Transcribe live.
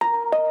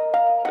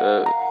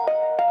Yeah,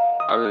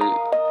 I be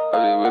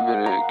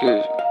whipping in the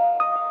kitchen.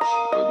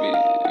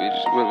 We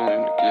just whipping in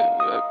the kitchen.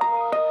 Yeah.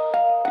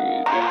 We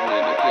whipping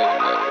in the kitchen.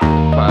 Like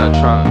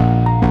Polytron.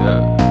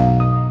 Yeah.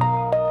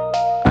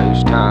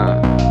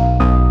 H-Time.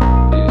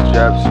 These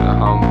Jefferson,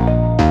 homie.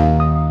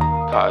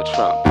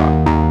 Polytron.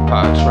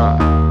 Polytron.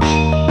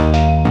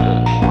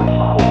 Yeah.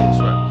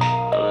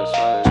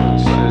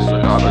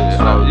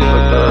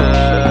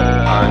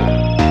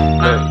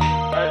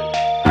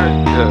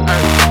 That's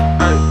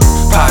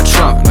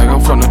Polytron, like I'm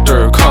from the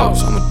third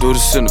coast. I'ma do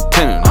this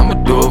independent, I'ma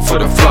do it for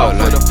the flow.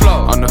 Like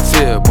on the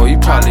field, boy, you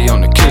probably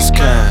on the kiss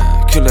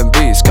cam. Killing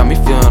beats got me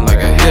feeling like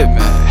a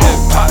hitman.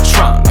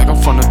 Polytron, like I'm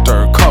from the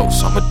third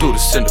coast. I'ma do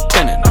this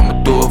independent,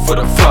 I'ma do it for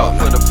the flow.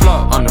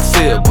 Like on the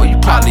field, boy, you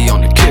probably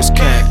on the kiss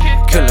cam.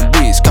 Killing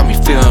beats got me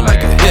feeling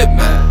like a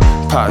hitman.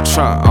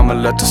 Polytron, I'ma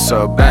let the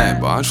sub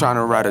bang. Boy, I'm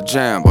tryna write a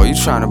jam, boy, you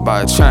tryna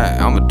buy a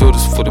chain. I'ma do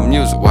this for the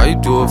music, why you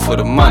do it for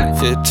the money?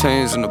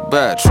 15s in the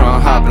back,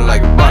 Tron hopping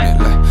like a bunny.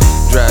 Like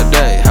Drag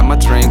day, have my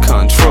dream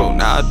come true.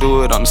 Now I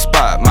do it on the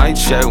spot, might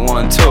check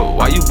 1 2.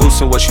 Why you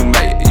boosting what you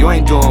made? You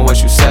ain't doing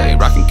what you say.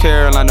 Rockin'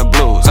 Carolina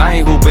blues, I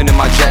ain't hooping in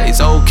my J's.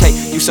 Okay,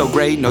 you so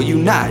great, no you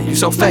not, you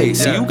so fake.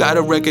 See, you got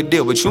a record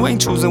deal, but you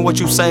ain't choosing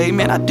what you say.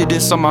 Man, I did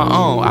this on my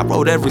own, I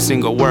wrote every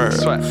single word.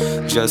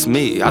 Just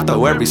me, I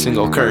throw every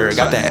single curve.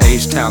 Got that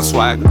H-Town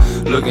swagger,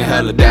 looking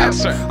hella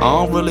dapper. I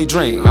don't really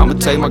drink, I'ma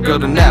take my girl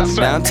to nap.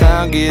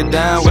 Downtown, get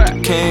down with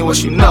the king,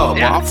 what you know.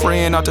 Well, I'm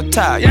freeing out the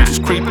top, you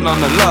just creeping on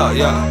the love,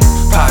 yeah.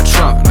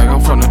 Polytron, like I'm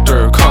from the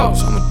third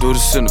coast. I'ma do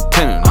this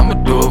independent, I'ma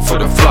do it for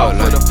the flow.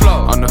 Like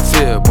on the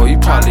field, boy, you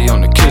probably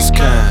on the kiss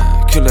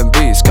cam. Killing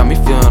beats got me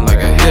feeling like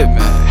a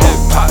hitman.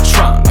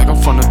 Polytron, like I'm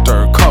from the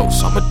third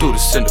coast. I'ma do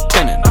this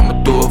independent,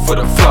 I'ma do it for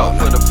the flow.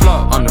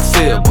 Like on the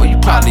field, boy, you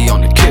probably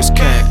on the kiss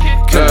cam.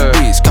 Killing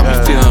beats got me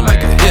feeling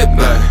like a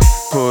hitman.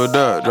 Pulled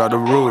up, draw the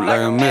root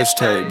like a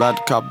mistake. Bout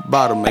to cop a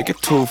bottle, make it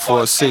 2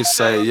 for a 6,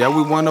 say. Yeah,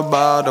 we won a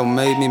bottle,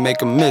 made me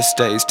make a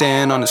mistake.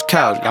 Staying on this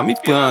couch, got me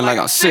feeling like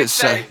I'm 6,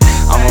 say.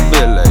 I'm a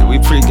bit late, we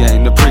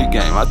pregame the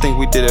pregame. I think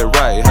we did it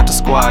right, had the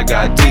squad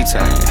got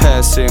detained.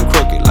 Head sitting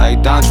crooked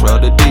like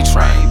Dontrell the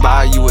D-Train.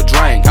 Buy you a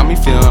drink, got me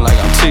feeling like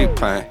I'm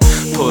T-Pain.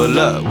 Pull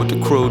up with the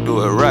crew,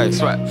 do it right.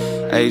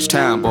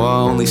 H-Town, boy,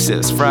 only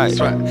sits fright.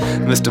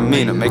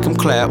 Misdemeanor, make him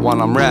clap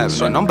while I'm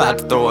rapping. And I'm about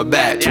to throw it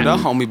back to the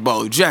homie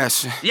Bo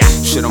Jackson.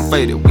 Shit, I'm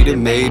faded, we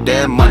done made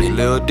that money.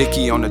 Lil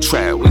Dicky on the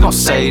track, we gon'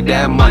 save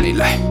that money.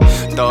 Like,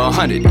 throw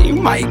 100, you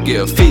might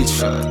get a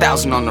feature.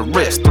 1,000 on the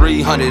wrist,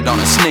 300 on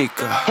a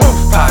sneaker.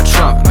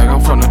 Polytron, like I'm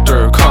from the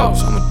third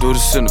coast. I'ma do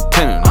this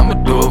independent, I'ma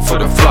do it for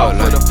the flow.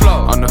 Like,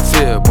 on the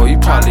field, boy, you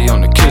probably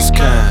on the kiss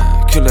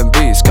cam. Killing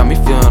beats got me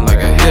feeling like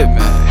a hitman.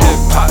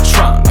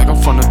 Polytron, like I'm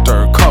from the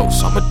third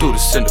coast. I'ma do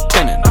this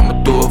independent,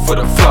 I'ma do it for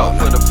the flow.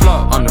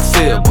 Like, on the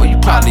field, boy, you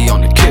probably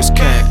on the